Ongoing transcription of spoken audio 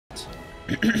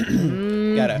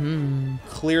Gotta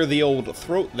clear the old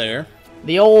throat there.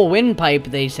 The old windpipe,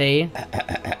 they say.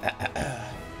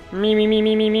 Me, me, me,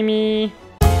 me, me, me, me.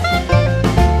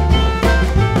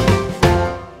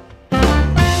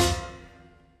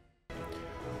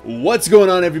 What's going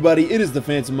on, everybody? It is the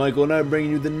Phantom Michael, and I'm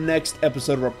bringing you the next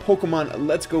episode of our Pokemon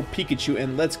Let's Go Pikachu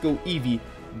and Let's Go Eevee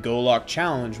GoLocke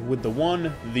Challenge with the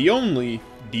one, the only,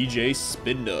 DJ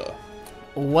Spinda.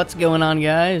 What's going on,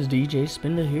 guys? DJ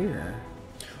Spinda here.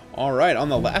 Alright, on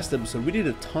the last episode, we did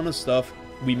a ton of stuff.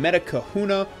 We met a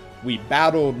kahuna, we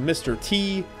battled Mr.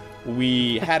 T,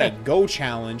 we had a Go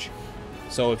Challenge.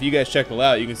 So if you guys check it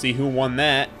out, you can see who won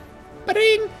that.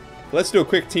 Ba-ding! Let's do a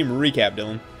quick team recap,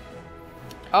 Dylan.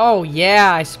 Oh,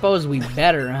 yeah, I suppose we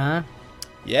better, huh?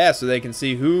 Yeah, so they can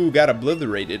see who got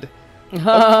obliterated.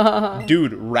 Oh,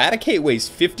 dude, Raticate weighs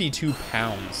 52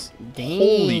 pounds. Dang.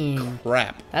 Holy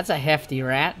crap. That's a hefty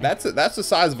rat. That's the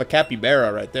size of a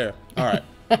capybara right there. Alright.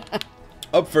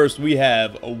 Up first, we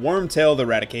have a Wormtail the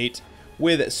Raticate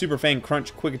with Super Fang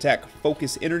Crunch, Quick Attack,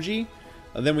 Focus Energy.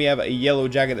 Then we have a Yellow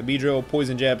Jacket the Beedrill,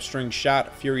 Poison Jab, String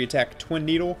Shot, Fury Attack, Twin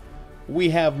Needle.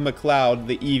 We have McCloud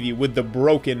the Eevee with the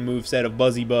broken moveset of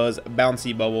Buzzy Buzz,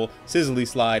 Bouncy Bubble, Sizzly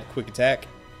Slide, Quick Attack.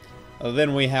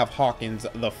 Then we have Hawkins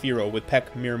the Fearow with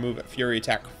Peck, Mirror Move, Fury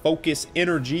Attack, Focus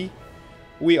Energy.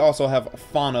 We also have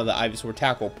Fauna the Ivysaur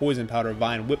Tackle, Poison Powder,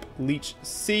 Vine Whip, Leech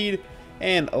Seed.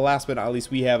 And last but not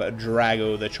least, we have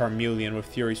Drago the Charmeleon with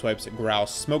Fury Swipes, Growl,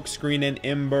 Smokescreen, and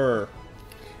Ember.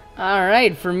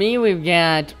 Alright, for me, we've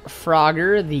got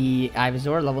Frogger, the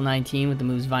Ivysaur, level 19, with the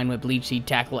moves Vine Whip, Leech Seed,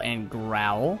 Tackle, and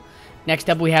Growl. Next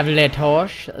up, we have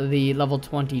Letoche, the level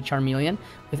 20 Charmeleon,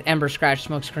 with Ember, Scratch,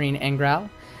 Smokescreen, and Growl.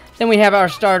 Then we have our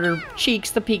starter,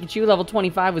 Cheeks, the Pikachu, level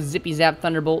 25, with Zippy Zap,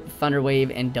 Thunderbolt, Thunder Wave,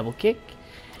 and Double Kick.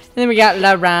 And then we got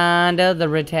Laranda, the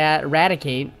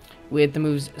Raticate, with the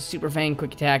moves Super Fang,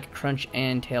 Quick Attack, Crunch,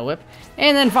 and Tail Whip.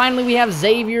 And then finally we have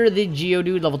Xavier, the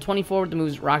Geodude, level 24, with the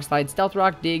moves Rock Slide, Stealth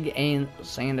Rock, Dig, and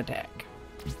Sand Attack.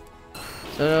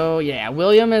 So yeah,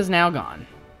 William is now gone.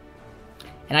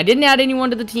 And I didn't add anyone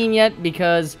to the team yet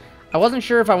because I wasn't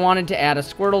sure if I wanted to add a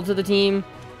Squirtle to the team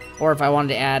or if I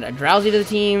wanted to add a Drowsy to the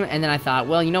team. And then I thought,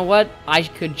 well, you know what? I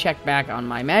could check back on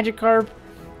my Magikarp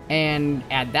and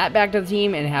add that back to the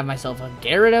team and have myself a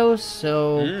Gyarados.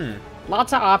 So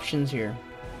lots of options here.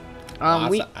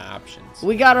 Lots of options.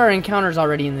 We got our encounters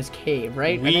already in this cave,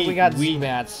 right? I think we got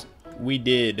Zubats. We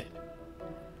did.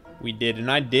 We did,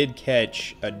 and I did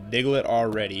catch a Diglett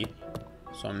already,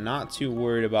 so I'm not too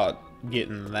worried about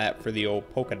getting that for the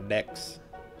old Pokedex.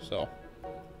 So.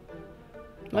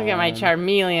 Look at my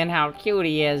Charmeleon, how cute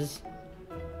he is.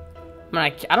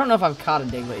 I don't know if I've caught a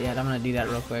Diglett yet. I'm gonna do that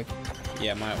real quick.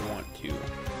 Yeah, might want to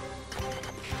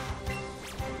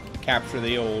capture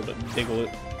the old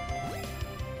Diglett.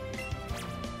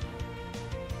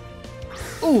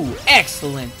 Ooh,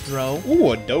 excellent throw.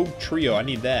 Ooh, a Doge Trio. I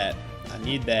need that. I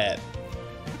need that.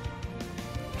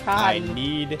 I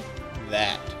need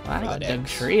that. Wow, a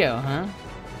Doge Trio, huh?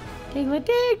 Diglett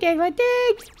dig, Diglett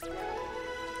dig.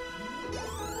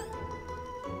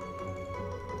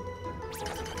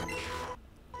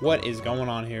 What is going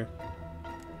on here?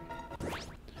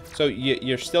 So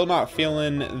you're still not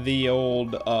feeling the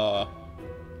old,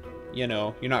 you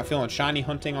know, you're not feeling shiny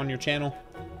hunting on your channel?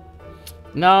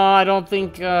 No, I don't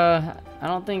think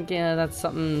that's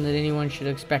something that anyone should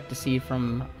expect to see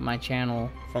from my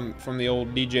channel. From the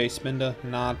old DJ Spinda,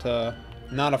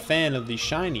 not a fan of the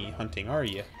shiny hunting, are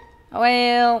you?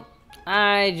 Well,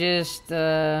 I just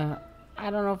I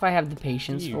don't know if I have the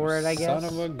patience for it, I guess.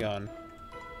 Son of a gun.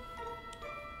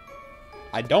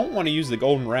 I don't want to use the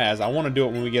Golden Raz. I want to do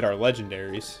it when we get our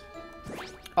legendaries.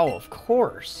 Oh, of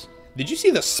course. Did you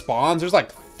see the spawns? There's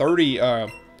like 30. I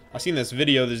seen this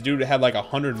video. This dude had like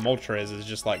 100 Moltres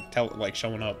just like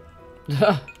showing up.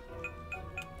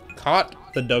 Caught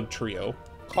the Doug Trio.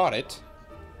 Caught it.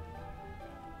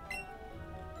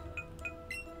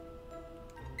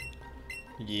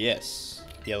 Yes.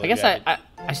 Yellow I guess Jacket.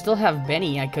 I still have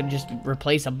Benny. I could just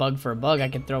replace a bug for a bug. I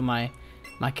could throw my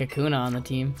Kakuna on the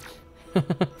team.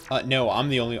 No, I'm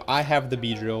the only. I have the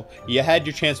Beedrill. You had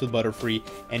your chance with Butterfree,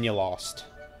 and you lost.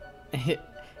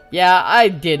 Yeah, I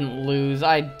didn't lose.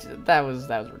 That was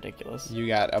ridiculous. You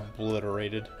got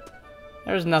obliterated.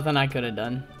 There's nothing I could have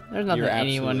done. There's nothing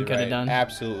anyone could have done.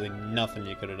 Absolutely nothing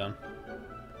you could have done.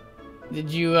 Did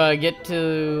you get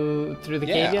through the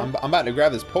cave yet? I'm about to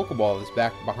grab this Pokeball that's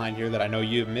back behind here that I know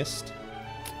you've missed.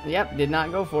 Yep, did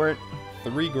not go for it.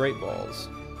 3 Great Balls.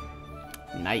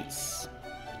 Nice.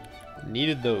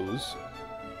 Needed those.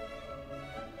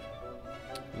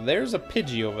 There's a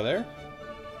Pidgey over there.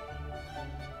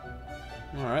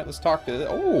 Alright, let's talk to...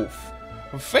 Oh!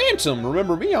 Phantom,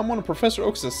 remember me? I'm one of Professor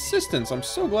Oak's assistants. I'm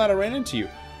so glad I ran into you.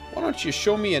 Why don't you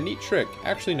show me a neat trick?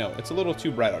 Actually, no. It's a little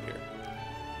too bright out here.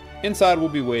 Inside, we'll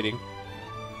be waiting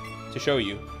to show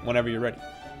you whenever you're ready.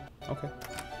 Okay.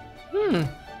 I'm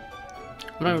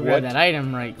gonna grab that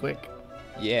item right quick.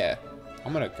 Yeah.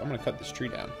 I'm gonna cut this tree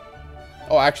down.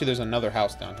 Oh, actually, there's another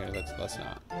house down here. Let's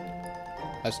not.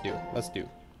 Let's do.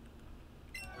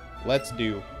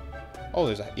 Oh,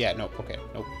 there's a. Yeah, nope. Okay,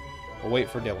 nope. We'll wait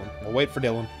for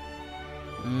Dylan.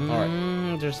 All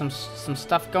right. There's some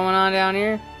stuff going on down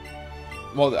here.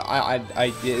 Well,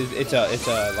 it's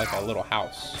a like a little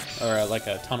house or like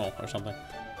a tunnel or something.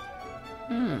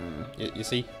 You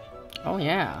see? Oh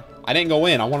yeah. I didn't go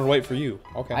in. I wanted to wait for you.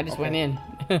 Okay. I just went in.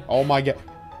 Oh my god.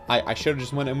 I should have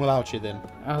just went in without you then.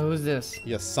 Oh, who's this?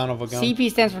 You son of a gun.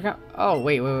 CP stands for. Oh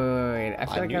wait. I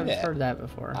feel like I've heard that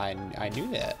before. I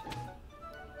knew that.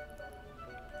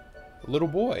 Little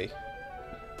boy.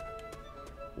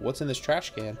 What's in this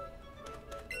trash can?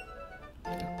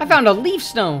 I found a leaf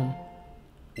stone.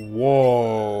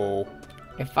 Whoa.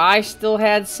 If I still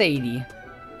had Sadie.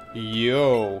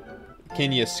 Yo.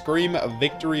 Can you scream a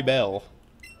victory bell?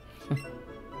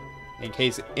 In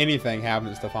case anything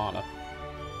happens to Fauna.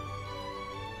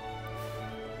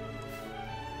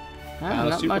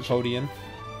 Found a super podium.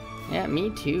 Yeah,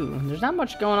 me too. There's not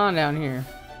much going on down here.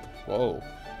 Whoa.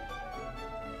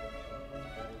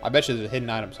 I bet you there's a hidden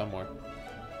item somewhere.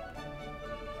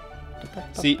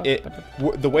 See,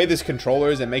 the way this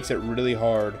controller is, it makes it really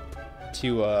hard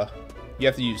to, you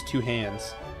have to use two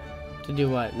hands. To do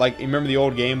what? Like, remember the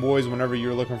old Game Boys, whenever you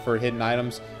were looking for hidden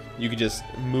items, you could just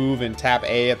move and tap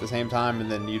A at the same time,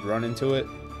 and then you'd run into it?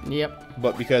 Yep.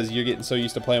 But because you're getting so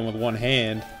used to playing with one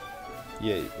hand,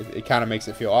 yeah, it kind of makes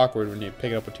it feel awkward when you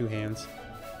pick it up with two hands.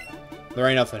 There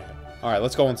ain't nothing here. Alright,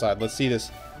 let's go inside. Let's see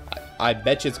this. I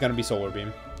bet you it's going to be Solar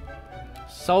Beam.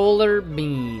 Solar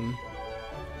Beam.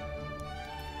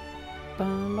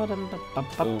 Alright,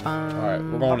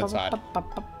 we're going inside.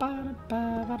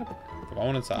 We're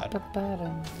going inside.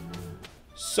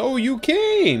 So you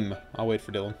came! I'll wait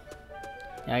for Dylan.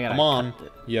 Yeah, I gotta. Come on,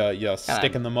 you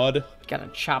stick in the mud. Gotta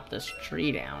chop this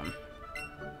tree down.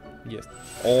 Yes.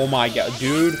 Oh my god,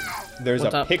 dude! There's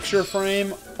What's a up? picture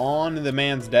frame on the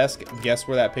man's desk. Guess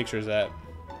where that picture's at?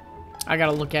 I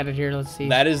gotta look at it here. Let's see.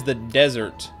 That is the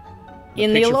desert.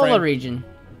 In the Alola region.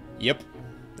 Yep.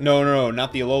 No,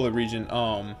 not the Alola region.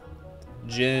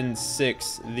 Gen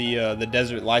 6, the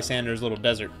desert, Lysander's little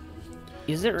desert.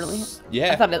 Is it really?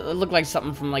 Yeah. I thought it looked like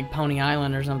something from like Pony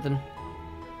Island or something.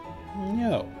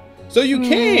 No. So you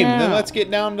came. Yeah. Then let's get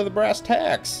down to the brass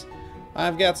tacks.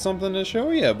 I've got something to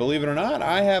show you. Believe it or not,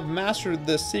 I have mastered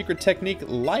the secret technique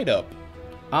light up.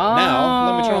 Oh.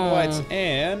 Now, let me turn on the lights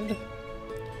and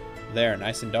there,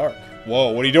 nice and dark.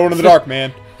 Whoa, what are you doing in the dark,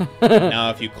 man?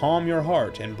 Now, if you calm your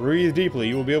heart and breathe deeply,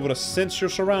 you will be able to sense your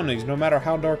surroundings no matter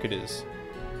how dark it is.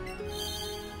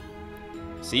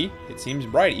 See? It seems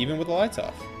bright even with the lights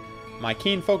off. My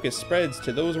keen focus spreads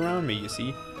to those around me, you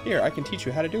see. Here, I can teach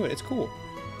you how to do it. It's cool.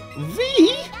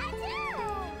 V?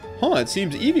 Huh, it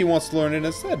seems Eevee wants to learn it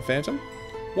instead, Phantom.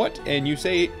 What? And you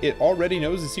say it already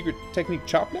knows the secret technique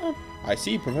chop down? I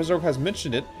see, Professor Oak has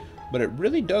mentioned it, but it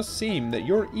really does seem that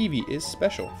your Eevee is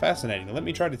special. Fascinating. Let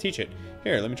me try to teach it.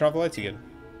 Here, let me try off the lights again.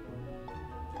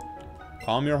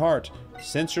 Calm your heart.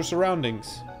 Sense your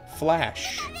surroundings.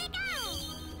 Flash.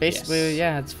 Basically, Yes.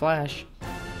 yeah, it's Flash.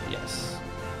 Yes.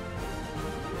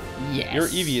 Yes. Your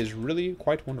Eevee is really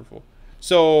quite wonderful.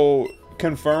 So,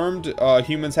 confirmed,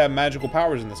 humans have magical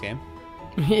powers in this game.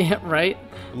 Yeah, right?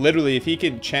 Literally, if he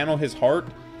can channel his heart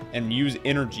and use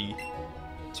energy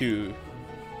to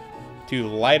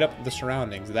light up the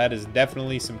surroundings, that is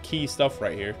definitely some key stuff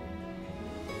right here.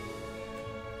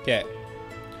 Okay.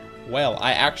 Well,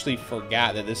 I actually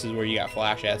forgot that this is where you got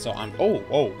Flash at, so I'm... Oh,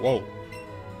 whoa, whoa.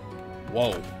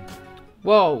 Whoa.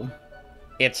 Whoa.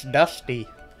 It's Dusty.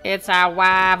 It's a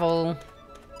rival.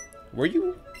 Were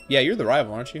you? Yeah, you're the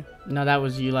rival, aren't you? No, that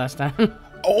was you last time.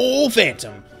 Oh,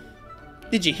 Phantom.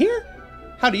 Did you hear?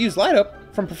 How to use Light Up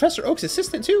from Professor Oak's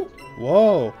assistant, too?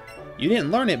 Whoa. You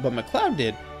didn't learn it, but McCloud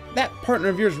did. That partner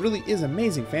of yours really is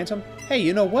amazing, Phantom. Hey,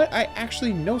 you know what? I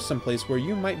actually know someplace where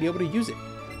you might be able to use it.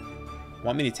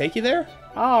 Want me to take you there?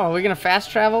 Oh, we're gonna fast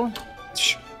travel?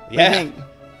 Yeah. Yeah.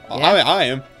 I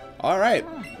am. All right.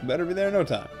 Better be there in no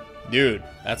time. Dude,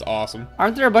 that's awesome.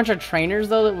 Aren't there a bunch of trainers,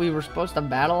 though, that we were supposed to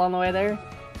battle on the way there?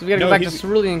 So we gotta go back to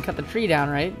Cerulean and cut the tree down,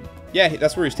 right? Yeah,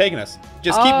 that's where he's taking us.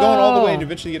 Just keep going all the way and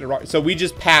eventually get to rock. So we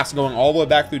just passed going all the way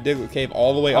back through Diglett Cave,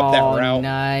 all the way up that route. Oh,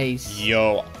 nice.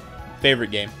 Yo,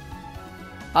 favorite game.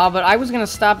 But I was gonna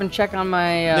stop and check on my.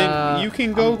 Then you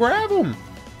can go grab them.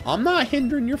 I'm not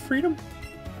hindering your freedom.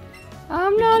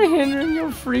 I'm not hindering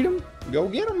your freedom. Go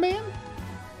get him, man.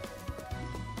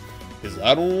 Cause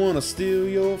I don't want to steal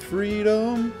your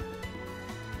freedom.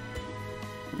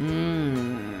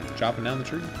 Chopping down the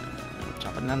tree.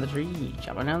 Chopping down the tree.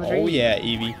 Chopping down the tree. Oh yeah,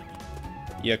 Eevee.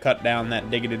 You cut down that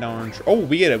diggity darn tree. Oh,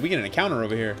 we get an encounter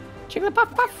over here. Chicken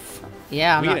puff puff.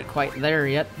 Yeah, I'm not quite there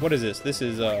yet. What is this? This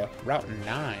is Route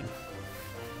 9.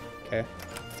 Okay.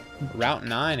 Route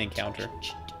 9 encounter.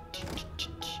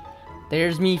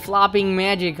 There's me flopping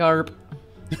Magikarp.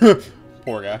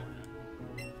 Poor guy.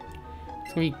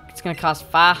 It's gonna cost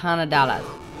 $500.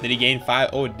 Did he gain 5?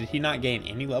 Oh, did he not gain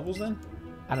any levels then?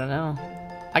 I don't know.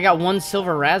 I got 1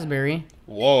 silver raspberry.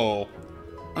 Whoa.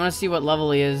 I'm gonna see what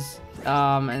level he is.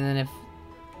 And then if...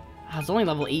 it's only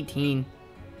level 18.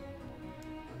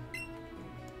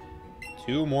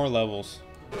 2 more levels.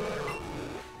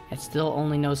 It still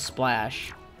only knows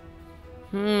splash.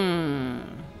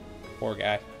 Poor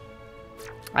guy.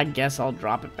 I guess I'll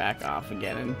drop it back off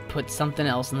again and put something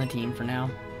else in the team for now.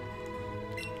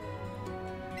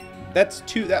 That's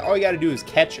 2. That all you gotta do is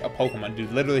catch a Pokemon,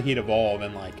 dude. Literally, he'd evolve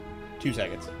in like 2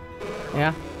 seconds.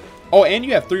 Yeah. Oh, and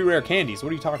you have 3 rare candies.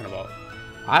 What are you talking about?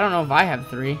 I don't know if I have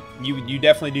 3. You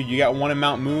definitely do. You got 1 in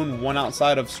Mount Moon, 1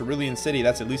 outside of Cerulean City.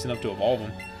 That's at least enough to evolve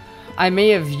them. I may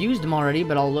have used them already,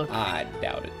 but I'll look. I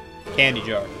doubt it. Candy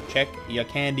jar. Check your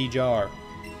candy jar.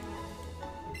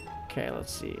 Okay,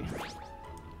 let's see.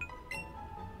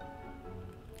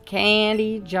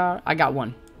 Candy jar. I got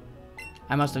 1.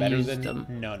 I must have used them.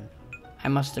 None. I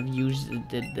must have used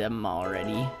them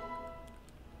already.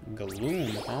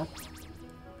 Gloom, huh?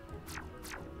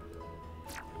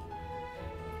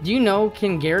 Do you know,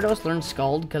 can Gyarados learn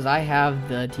Scald? Because I have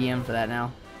the TM for that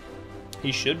now.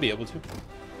 He should be able to.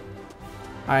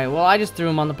 Alright, well, I just threw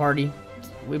him on the party.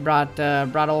 We brought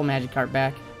old Magikarp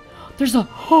back. There's an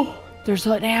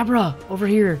Abra over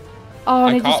here. Oh,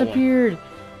 and it disappeared.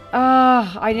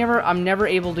 I'm never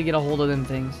able to get a hold of them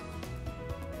things.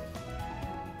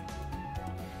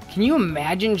 Can you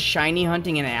imagine shiny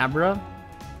hunting an Abra?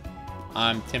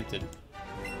 I'm tempted.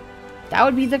 That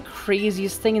would be the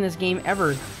craziest thing in this game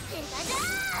ever.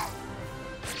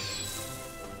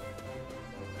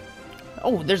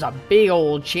 Oh, there's a big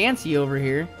old Chansey over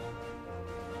here.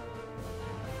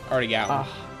 Already got one.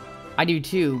 I do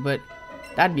too, but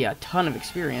that'd be a ton of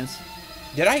experience.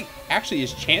 Did I actually,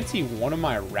 is Chansey one of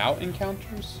my route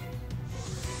encounters?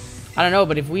 I don't know,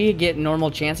 but if we get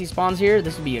normal Chansey spawns here,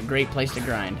 this would be a great place to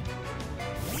grind.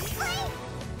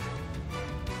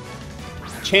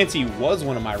 Chansey was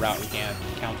one of my route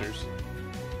encounters.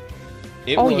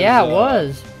 It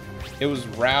was. It was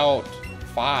Route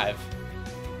 5.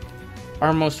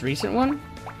 Our most recent one?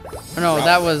 Or no,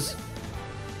 that was...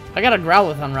 I got a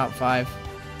Growlithe on Route 5.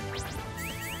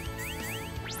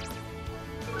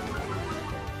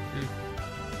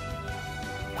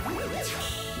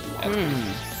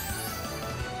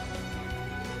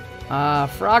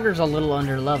 Frogger's a little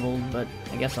under-leveled, but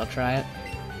I guess I'll try it.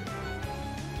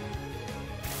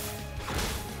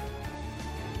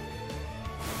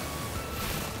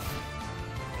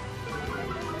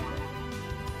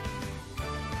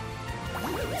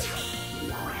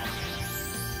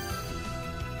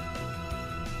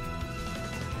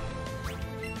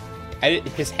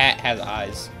 His hat has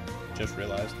eyes. Just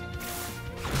realized.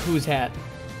 Whose hat?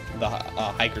 The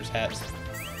hiker's hat.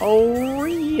 Oh,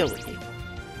 really?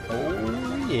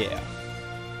 Oh, yeah.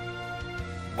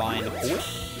 Vine Whip.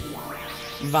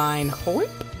 Vine Whip?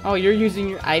 Oh, you're using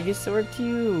your Ivysaur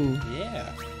too.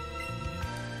 Yeah.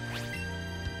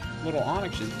 Little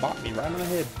Onyx just bopped me right on the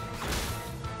head.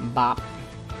 Bop.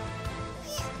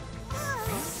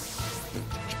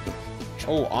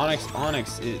 Oh,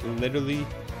 Onyx, it literally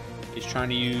is trying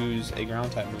to use a ground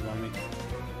type move on me.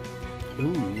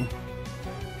 Ooh.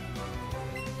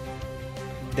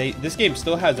 This game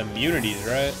still has immunities,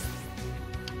 right?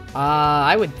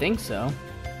 I would think so.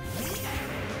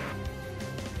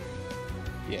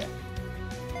 Yeah.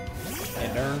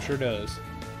 It darn sure does.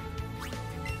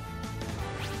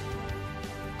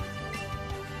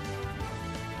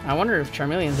 I wonder if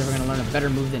Charmeleon's ever going to learn a better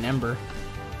move than Ember.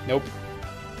 Nope.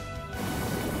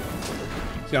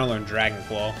 He's gonna learn Dragon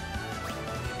Claw.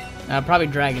 Probably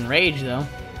Dragon Rage, though.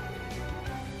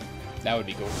 That would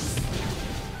be cool.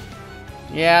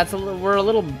 Yeah, we're a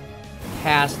little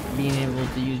past being able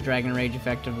to use Dragon Rage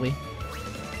effectively.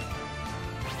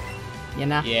 You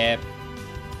know? Yeah.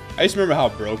 I just remember how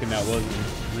broken that was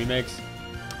in Remix.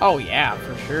 Oh, yeah,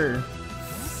 for sure.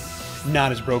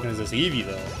 Not as broken as this Eevee,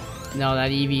 though. No,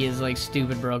 that Eevee is, like,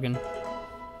 stupid broken.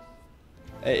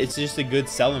 It's just a good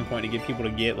selling point to get people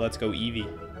to get Let's Go Eevee.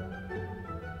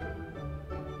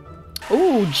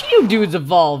 Ooh, Geodude's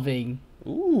evolving.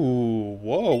 Ooh,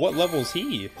 whoa, what level is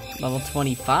he? Level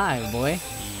 25, boy.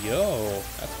 Yo,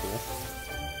 that's cool.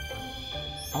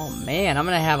 Oh man, I'm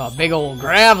gonna have a big old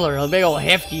Graveler, a big old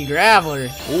hefty Graveler.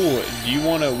 Ooh, do you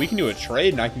wanna, we can do a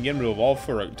trade and I can get him to evolve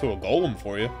to a golem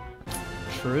for you.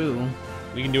 True.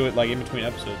 We can do it like in between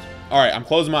episodes. Alright, I'm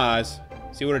closing my eyes.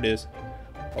 See what it is.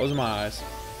 Closing my eyes.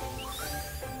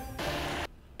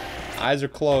 Eyes are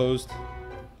closed.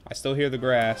 I still hear the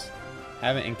grass.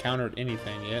 Haven't encountered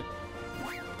anything yet.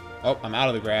 Oh, I'm out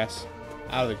of the grass.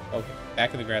 Out of the, okay,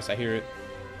 back in the grass, I hear it.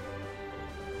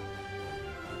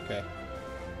 Okay.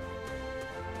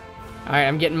 Alright,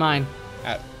 I'm getting mine.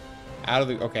 Out of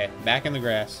the, okay, back in the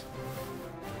grass.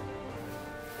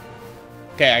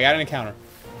 Okay, I got an encounter.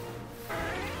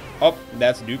 Oh,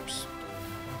 that's dupes.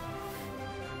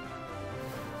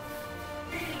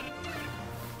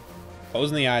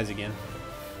 Closing the eyes again.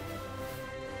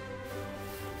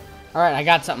 Alright, I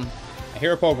got something. I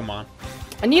hear a Pokemon.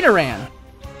 A Nidoran.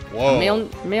 Whoa. A male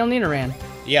Nidoran.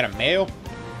 You got a male?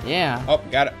 Yeah. Oh,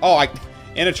 got it. Oh,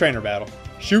 in a trainer battle.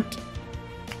 Shoot.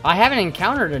 I haven't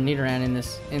encountered a Nidoran in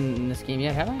this game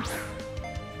yet, have I?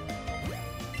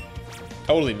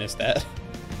 Totally missed that.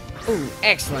 Ooh,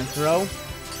 excellent throw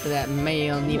for that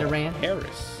male Nidoran.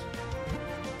 Paris.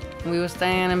 We were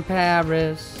staying in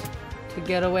Paris to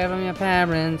get away from your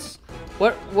parents.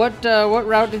 What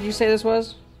route did you say this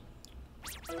was?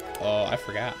 Oh, I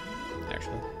forgot,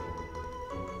 actually.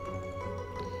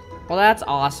 Well, that's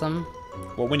awesome.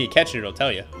 Well, when you catch it, it'll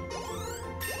tell you.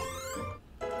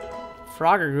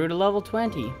 Frogger grew to level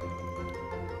 20.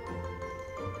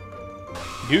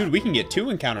 Dude, we can get 2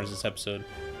 encounters this episode.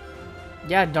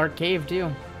 Yeah, Dark Cave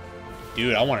too.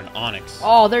 Dude, I want an Onyx.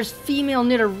 Oh, there's female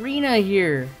Nidorina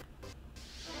here.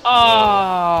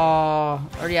 Oh,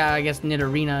 or yeah, I guess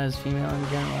Nidorina is female in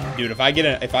general. Dude, if I get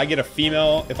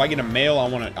a male, I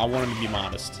want him to be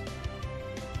modest.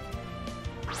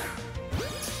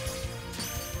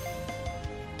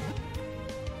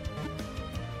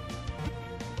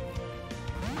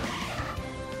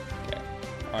 Okay.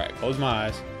 All right, close my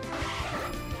eyes.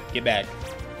 Get back.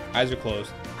 Eyes are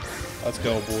closed. Let's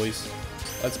go, boys.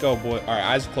 Let's go, boy. All right,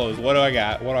 eyes closed. What do I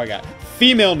got? What do I got?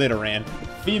 Female Nidoran.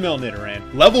 Female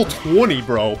Nidoran. Level 20,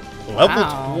 bro.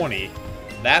 Level 20.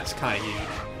 That's kind of huge.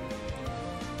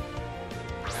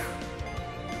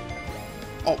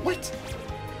 Oh, what?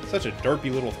 Such a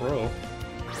derpy little throw.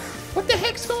 What the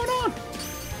heck's going on?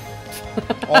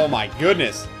 Oh, my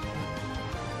goodness.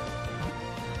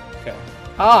 Okay.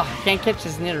 Oh, I can't catch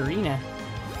this Nidorina.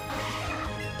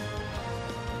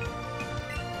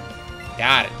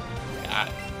 Got it. Got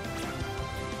it.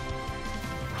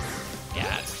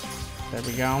 Got it. There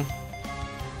we go.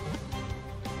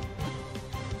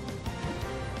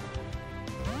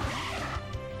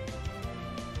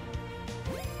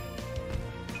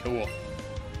 Cool.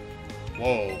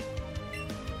 Whoa.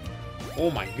 Oh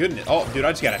my goodness. Oh, dude,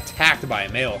 I just got attacked by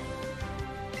a male.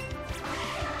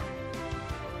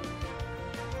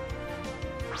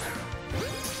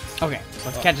 Okay,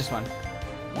 let's catch this one.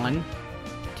 1,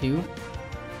 2,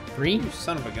 3. You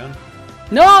son of a gun.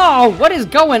 No! What is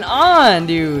going on,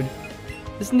 dude?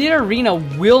 This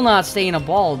Nidorina will not stay in a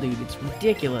ball, dude. It's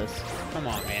ridiculous. Come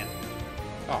on, man.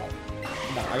 Oh,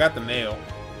 come on. I got the male.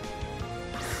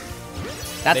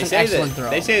 That's an excellent throw.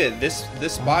 They say that this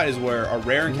spot is where a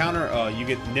rare encounter, you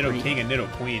get Nido King and Nido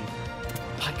Queen.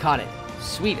 I caught it.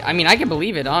 Sweet. I mean, I can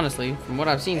believe it, honestly, from what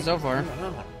I've seen so far.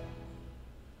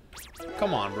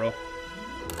 Come on, bro.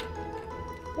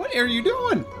 What are you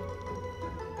doing?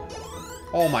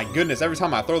 Oh my goodness, every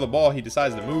time I throw the ball, he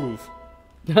decides to move.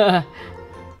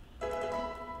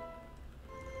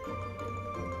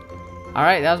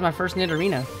 Alright, that was my first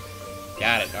Nidorina.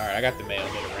 Got it. Alright, I got the male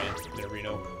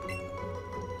Nidorino.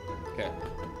 Okay.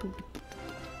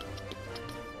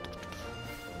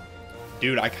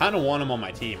 Dude, I kind of want him on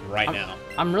my team right now.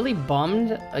 I'm really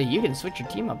bummed. You can switch your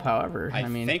team up, however. I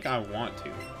mean, think I want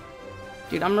to.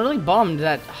 Dude, I'm really bummed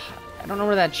that... I don't know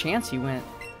where that Chansey went.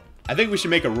 I think we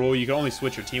should make a rule. You can only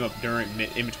switch your team up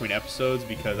in between episodes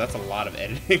because that's a lot of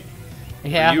editing.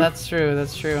 Yeah, that's true.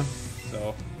 That's true. So,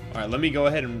 all right, let me go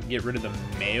ahead and get rid of the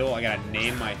male. I gotta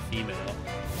name my female.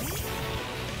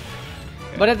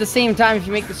 Okay. But at the same time, if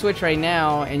you make the switch right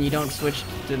now and you don't switch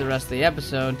to the rest of the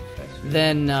episode,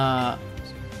 then I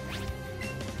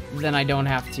don't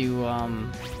have to.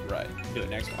 Right. Do it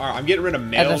next one. All right, I'm getting rid of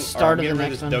male. At the start of the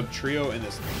next this one. Doug Trio and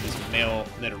this male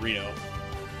Nidorino.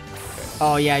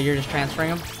 Oh yeah, you're just transferring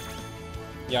them.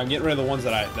 Yeah, I'm getting rid of the ones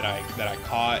that I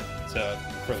caught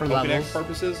for the Pokédex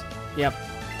purposes. Yep.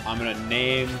 I'm gonna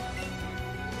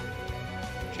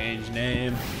change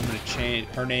name. I'm gonna change.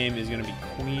 Her name is gonna be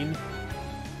Queen.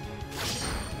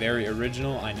 Very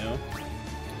original, I know.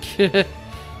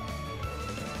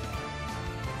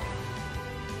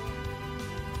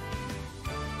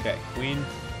 Okay, Queen.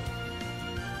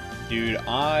 Dude,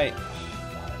 part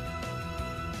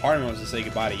of me wants to say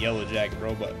goodbye to Yellow Jacket,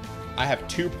 bro, but I have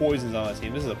 2 poisons on this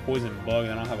team. This is a poison bug,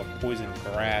 and I don't have a poison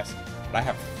grass. But I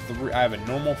have 3. I have a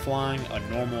normal flying, 2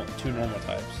 normal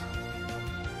types.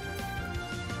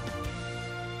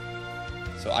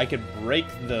 So I could break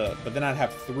but then I'd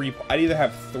have 3. I'd either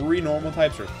have 3 normal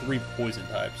types or 3 poison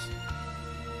types.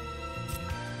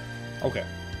 Okay.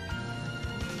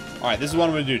 All right, this is what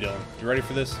I'm gonna do, Dylan. You ready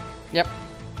for this? Yep.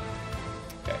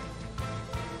 Okay.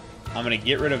 I'm gonna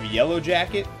get rid of Yellow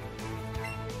Jacket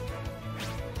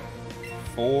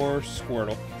for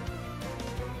Squirtle.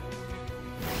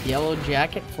 Yellow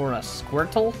Jacket for a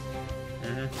Squirtle?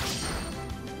 Mm-hmm.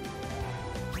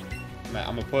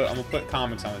 I'm gonna put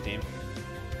comics on the team.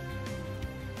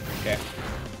 Okay.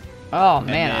 Oh And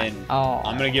man. then Oh.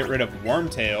 I'm gonna get rid of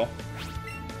Wormtail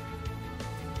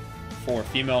for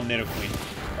female Nidoqueen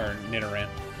or Nidoran.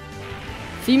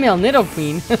 Female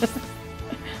Nidoqueen.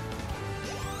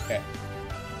 Okay.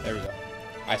 There we go.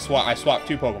 I swapped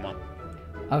 2 Pokemon.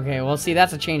 Okay, well see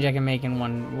that's a change I can make in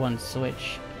one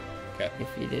switch. Okay. If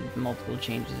you did multiple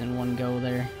changes in one go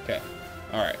there. Okay.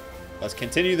 All right. Let's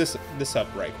continue this up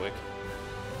right quick.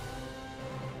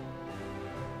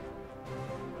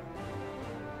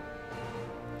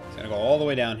 It's gonna go all the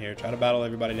way down here. Try to battle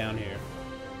everybody down here.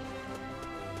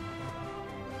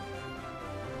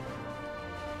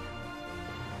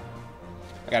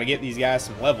 I gotta get these guys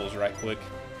some levels right quick.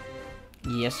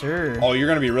 Yes, sir. Oh, you're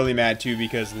gonna be really mad too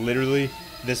because literally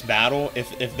this battle,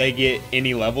 if they get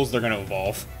any levels, they're gonna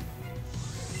evolve.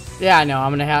 Yeah, I know.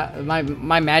 I'm gonna have my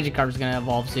Magikarp is gonna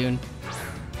evolve soon.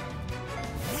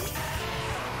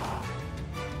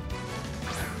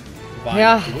 Fine,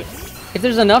 Yeah. do it. If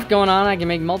there's enough going on, I can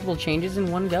make multiple changes in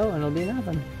one go, and it'll be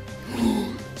nothing.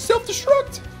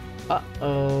 Self-destruct.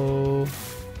 Uh-oh.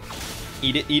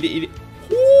 Eat it, eat it, eat it.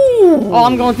 Ooh. Oh,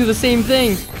 I'm going through the same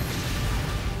thing.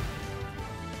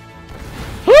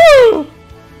 Woo!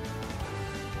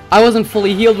 I wasn't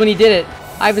fully healed when he did it.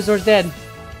 Ivysaur's dead.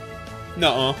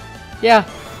 Nuh-uh. Yeah.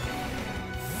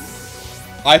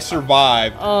 I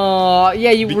survived. Oh,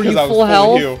 yeah, were you I was full fully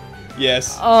health? healed.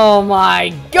 Yes. Oh my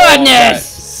Oh, that goodness!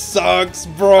 sucks,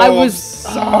 bro. I was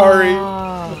I'm sorry.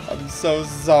 Ah. I'm so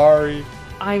sorry.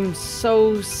 I'm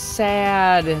so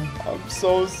sad. I'm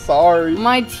so sorry.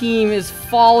 My team is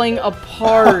falling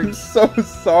apart. I'm so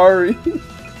sorry.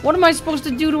 What am I supposed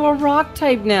to do to a rock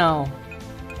type now?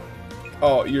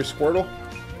 Oh, you're Squirtle?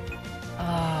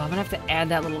 I'm gonna have to add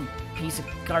that little piece of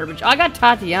garbage. I got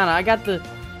Tatiana. I'm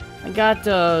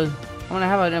gonna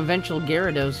have an eventual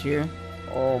Gyarados here.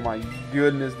 Oh my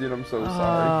goodness, dude. I'm so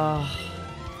sorry.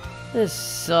 This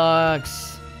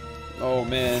sucks. Oh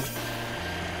man.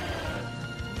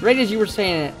 Right as you were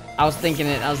saying it, I was thinking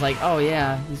it. I was like, oh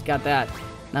yeah, he's got that.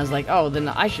 And I was like, oh, then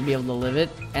I should be able to live it.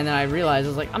 And then I realized, I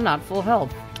was like, I'm not full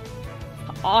health.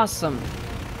 Awesome.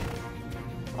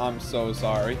 I'm so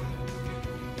sorry.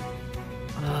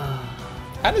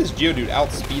 How does Geodude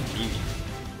outspeed Eevee?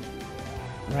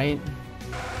 Right?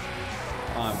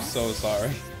 I'm so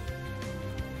sorry.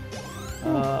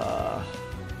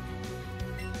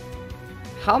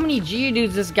 How many Geodudes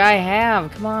does this guy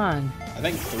have? Come on. I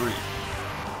think 3.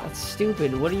 That's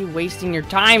stupid. What are you wasting your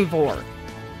time for?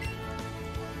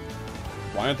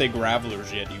 Why aren't they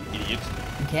Gravelers yet, you idiot?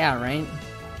 Yeah, right?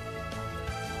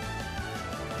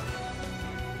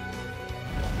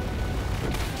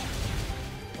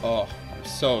 Oh, I'm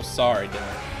so sorry,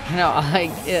 Dylan. I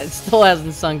know, it still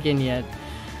hasn't sunk in yet.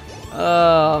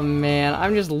 Oh, man.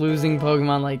 I'm just losing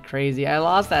Pokemon like crazy. I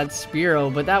lost that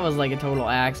Spearow, but that was like a total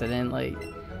accident. Like,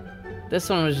 this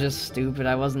one was just stupid.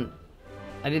 I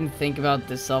didn't think about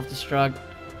the self-destruct.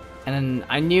 And then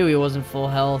I knew he wasn't full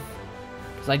health.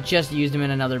 Because I just used him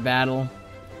in another battle.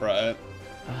 Right.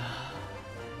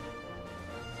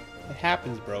 It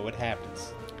happens, bro. It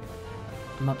happens.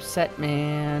 I'm upset,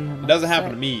 man. It doesn't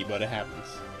happen to me, but it happens.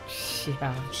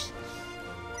 Yeah.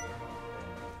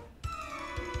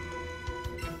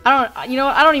 I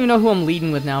don't even know who I'm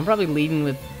leading with now. I'm probably leading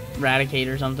with Raticate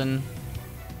or something.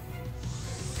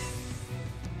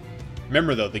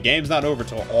 Remember, though, the game's not over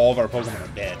till all of our Pokemon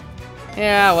are dead.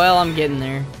 Yeah, well, I'm getting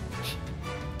there.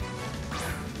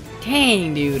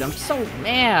 Dang, dude, I'm so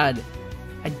mad.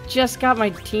 I just got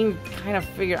my team kind of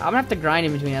figured. I'm gonna have to grind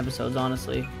in between episodes,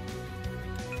 honestly.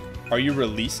 Are you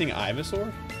releasing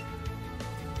Ivysaur?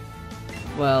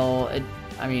 Well, it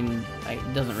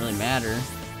doesn't really matter.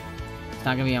 It's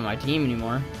not gonna be on my team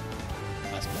anymore.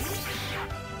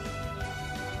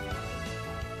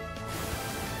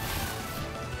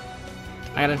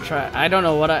 I gotta try. I don't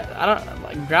know what I don't.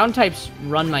 Like, ground types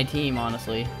run my team,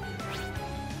 honestly.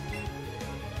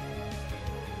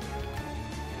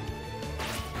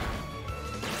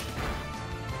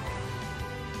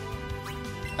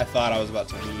 I thought I was about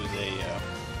to lose a.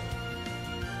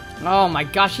 Oh my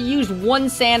gosh, he used one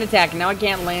sand attack, and now I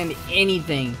can't land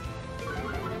anything.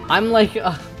 I'm like,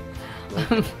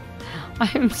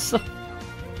 I'm so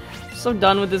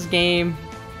done with this game.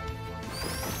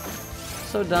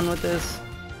 So done with this.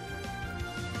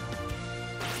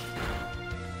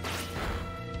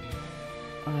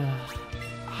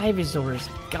 Ivysaur is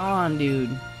gone, dude.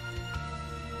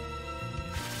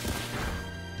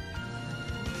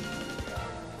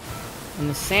 And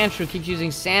the Sandshrew keeps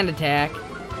using sand attack.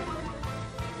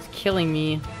 It's killing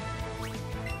me.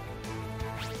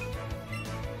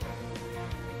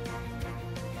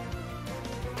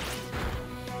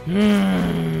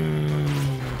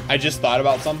 I just thought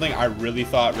about something. I really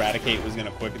thought Raticate was gonna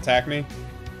quick attack me.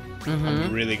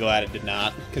 I'm really glad it did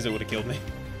not, because it would have killed me.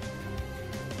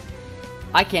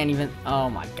 I can't even. Oh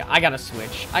my god! I gotta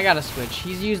switch. I gotta switch.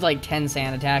 He's used like 10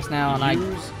 sand attacks now, and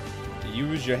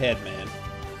use your head, man.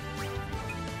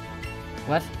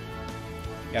 What?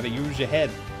 You gotta use your head.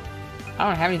 I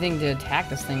don't have anything to attack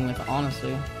this thing with,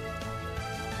 honestly.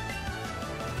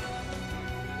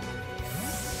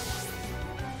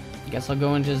 Guess I'll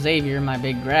go into Xavier, my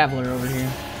big Graveler over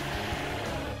here.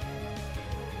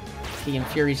 He can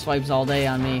Fury Swipes all day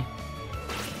on me.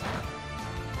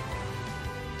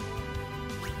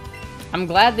 I'm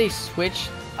glad they switched,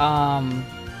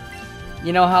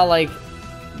 you know how, like,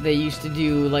 they used to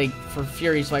do, like, for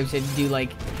Fury Swipes, they'd do, like,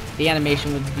 the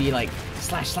animation would be, like,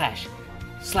 slash, slash,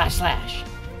 slash, slash,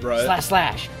 right. slash,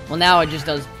 slash. Well, now it just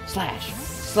does slash,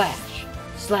 slash,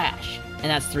 slash, and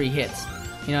that's 3 hits.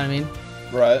 You know what I mean?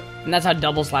 Right. And that's how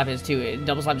Double Slap is, too.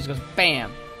 Double Slap just goes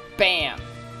bam, bam,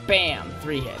 bam,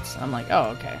 3 hits. I'm like,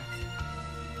 oh, okay.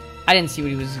 I didn't see what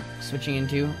he was switching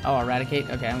into. Oh, Eradicate?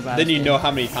 Okay, I'm glad. Then you know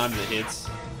how many times it hits.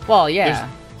 Well, yeah.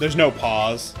 There's no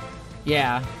pause.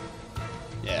 Yeah.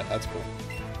 Yeah, that's cool.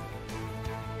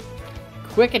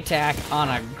 Quick attack on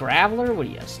a Graveler? What are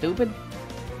you, stupid?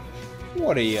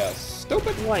 What are you,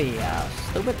 stupid? What are you,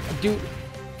 stupid? Dude,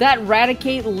 that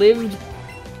Eradicate lived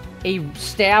a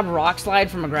stab rock slide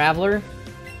from a Graveler?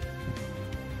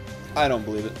 I don't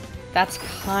believe it. That's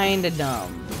kinda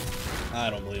dumb. I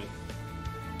don't believe it.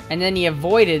 And then he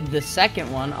avoided the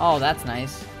second one. Oh, that's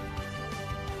nice.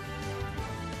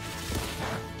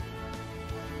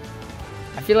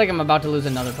 I feel like I'm about to lose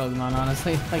another Pokemon,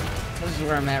 honestly. Like, this is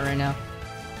where I'm at right now.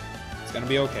 It's gonna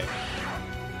be okay.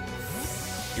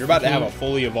 You're about to have a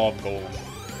fully evolved Golem.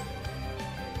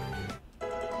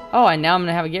 Oh, and now I'm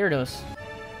gonna have a Gyarados.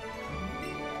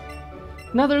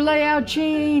 Another layout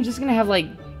change! It's gonna have like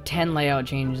 10 layout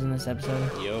changes in this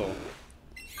episode. Yo.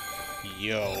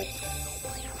 Yo.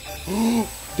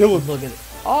 Dylan. Look at it.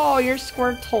 Oh, your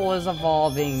Squirtle is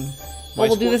evolving. Well,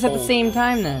 we'll do this at the same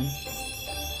time then.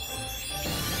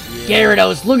 Yeah.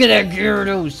 Gyarados, look at that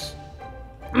Gyarados.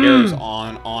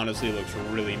 Gyarados honestly looks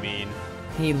really mean.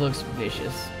 He looks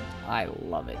vicious. I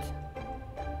love it.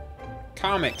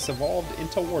 Comics evolved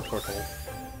into Wartortle.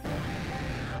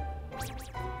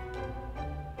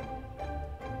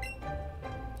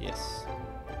 Yes.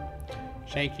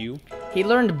 Thank you. He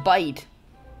learned Bite.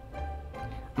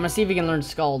 I'm gonna see if he can learn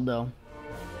Scald, though.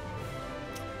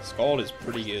 Scald is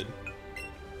pretty good.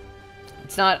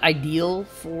 It's not ideal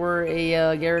for a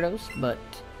Gyarados, but,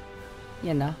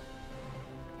 you know.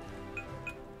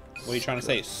 What are you trying to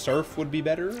say? Surf would be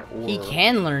better? Or... He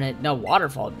can learn it. No,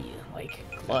 Waterfall would be, like,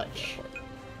 clutch.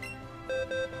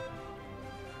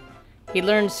 He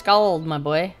learned Scald, my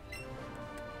boy.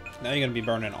 Now you're gonna be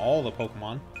burning all the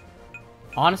Pokemon.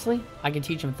 Honestly, I could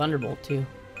teach him Thunderbolt, too.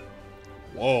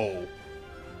 Whoa.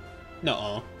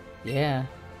 Nuh-uh. Yeah.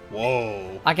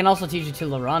 Whoa. I can also teach it to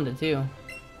LaRonda, too.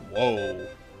 Whoa.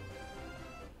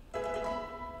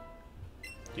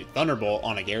 Dude, Thunderbolt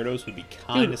on a Gyarados would be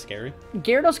kinda scary.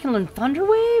 Gyarados can learn Thunder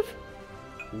Wave?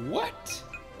 What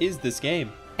is this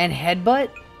game? And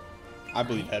Headbutt? I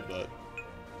believe Headbutt.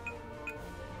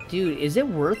 Dude, is it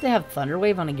worth to have Thunder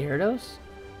Wave on a Gyarados?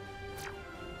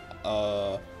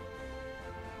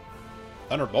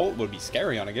 Thunderbolt would be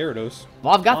scary on a Gyarados.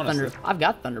 Well, I've got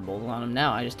Thunderbolt on him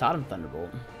now. I just taught him Thunderbolt.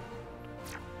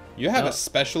 You have a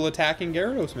special attacking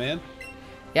Gyarados, man.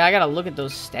 Yeah, I gotta look at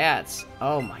those stats.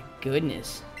 Oh my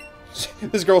goodness.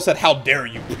 This girl said, "How dare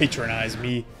you patronize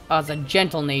me?" Oh, it's a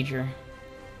gentle nature.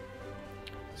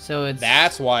 So it's...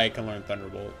 That's why I can learn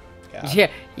Thunderbolt. God. Yeah,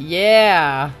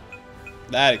 yeah.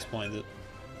 That explains it.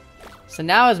 So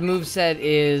now his moveset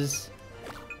is...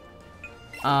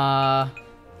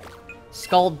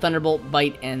 Scald, Thunderbolt,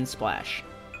 Bite, and Splash.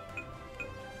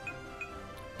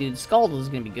 Dude, Scald is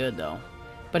going to be good, though.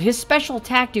 But his special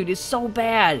attack, dude, is so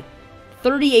bad.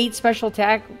 38 special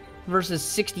attack versus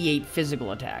 68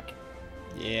 physical attack.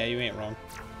 Yeah, you ain't wrong.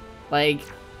 Like,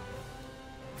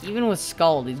 even with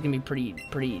Scald, he's going to be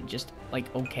pretty just,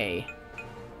 like, okay.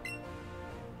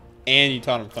 And you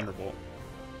taught him Thunderbolt.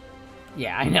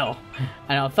 Yeah, I know.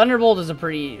 I know. Thunderbolt is a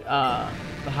pretty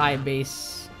high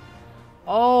base.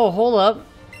 Oh, hold up.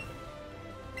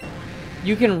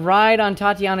 You can ride on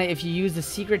Tatiana if you use the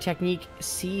secret technique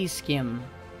Sea Skim.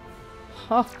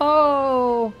 Ho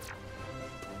ho!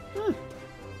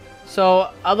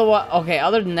 So, otherwise, okay,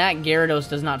 other than that, Gyarados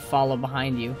does not follow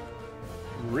behind you.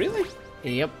 Really?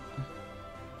 Yep.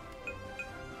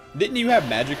 Didn't you have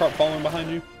Magikarp following behind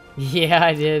you? Yeah,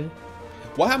 I did.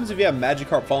 What happens if you have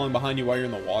Magikarp following behind you while you're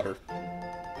in the water?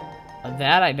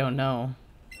 That I don't know.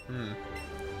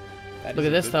 Look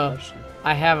at this though. Question.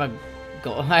 I have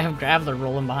Graveler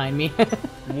rolling behind me.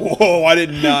 Whoa, I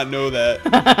did not know that.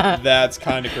 That's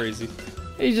kind of crazy.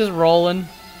 He's just rolling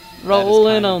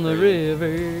on the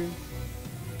river.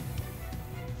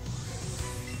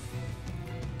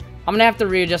 I'm gonna have to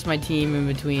readjust my team in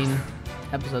between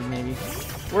episodes, maybe.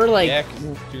 We're like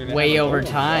way over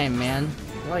time, man.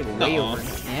 We're like way over.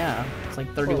 Yeah, it's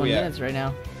like 31 minutes right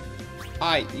now.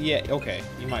 Yeah, okay,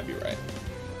 you might be right.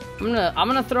 I'm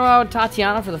gonna throw out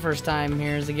Tatiana for the first time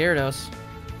here as the Gyarados.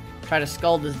 Try to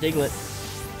scald this Diglett.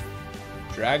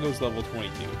 Drago's level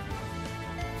 22.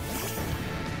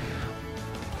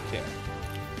 Okay.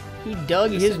 He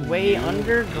dug his way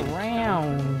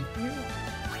underground.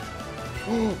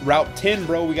 Route 10,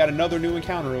 bro. We got another new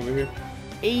encounter over here.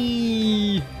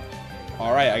 Hey.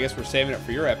 All right, I guess we're saving it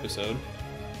for your episode.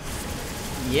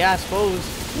 Yeah, I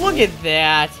suppose. Look at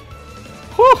that.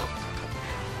 Whew.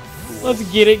 Let's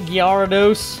get it,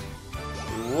 Gyarados.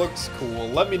 Looks cool.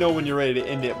 Let me know when you're ready to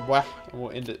end it, boy, and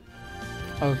we'll end it.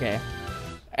 Okay.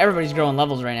 Everybody's growing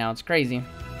levels right now. It's crazy.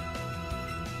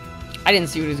 I didn't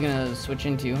see what he was gonna switch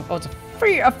into. Oh, it's a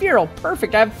Fearow.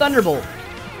 Perfect. I have Thunderbolt.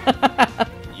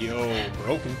 Yo,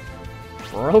 broken.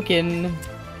 Broken.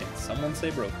 Can someone say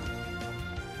broken?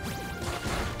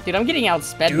 Dude, I'm getting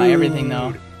outsped by everything,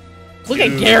 though. Look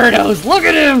at Gyarados. Look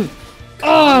at him.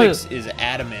 Onyx is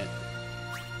adamant.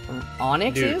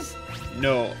 Onyx Dude, is?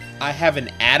 No, I have an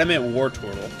adamant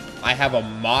Wartortle. I have a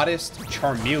modest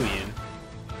Charmeleon.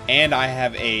 And I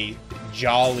have a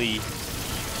jolly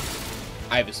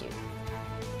Ivysaur.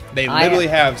 They literally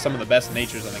have some of the best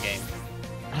natures in the game.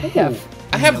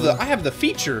 I have the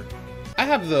feature. I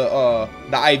have the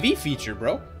IV feature,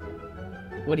 bro.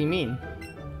 What do you mean?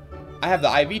 I have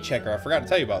the IV checker. I forgot to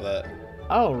tell you about that.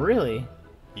 Oh, really?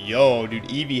 Yo, dude,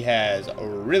 Eevee has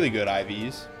really good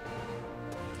IVs.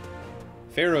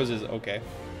 Pharaoh's is okay.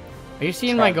 Are you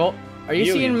seeing my goal? Are you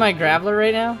seeing my Graveler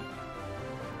right now?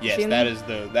 Yes, that is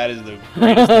the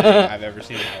greatest thing I've ever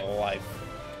seen in my life.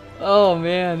 Oh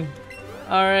man.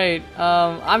 All right.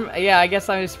 I guess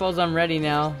I suppose I'm ready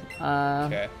now.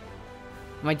 Okay.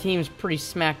 My team's pretty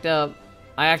smacked up.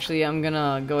 I'm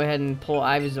gonna go ahead and pull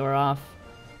Ivysaur off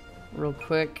real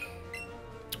quick.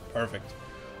 Perfect.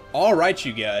 All right,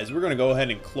 you guys, we're going to go ahead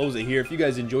and close it here. If you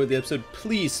guys enjoyed the episode,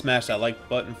 please smash that like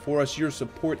button for us. Your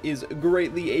support is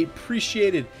greatly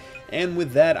appreciated. And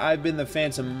with that, I've been the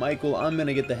Phantom Michael. I'm going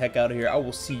to get the heck out of here. I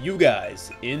will see you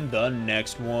guys in the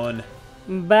next one.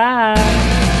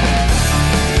 Bye.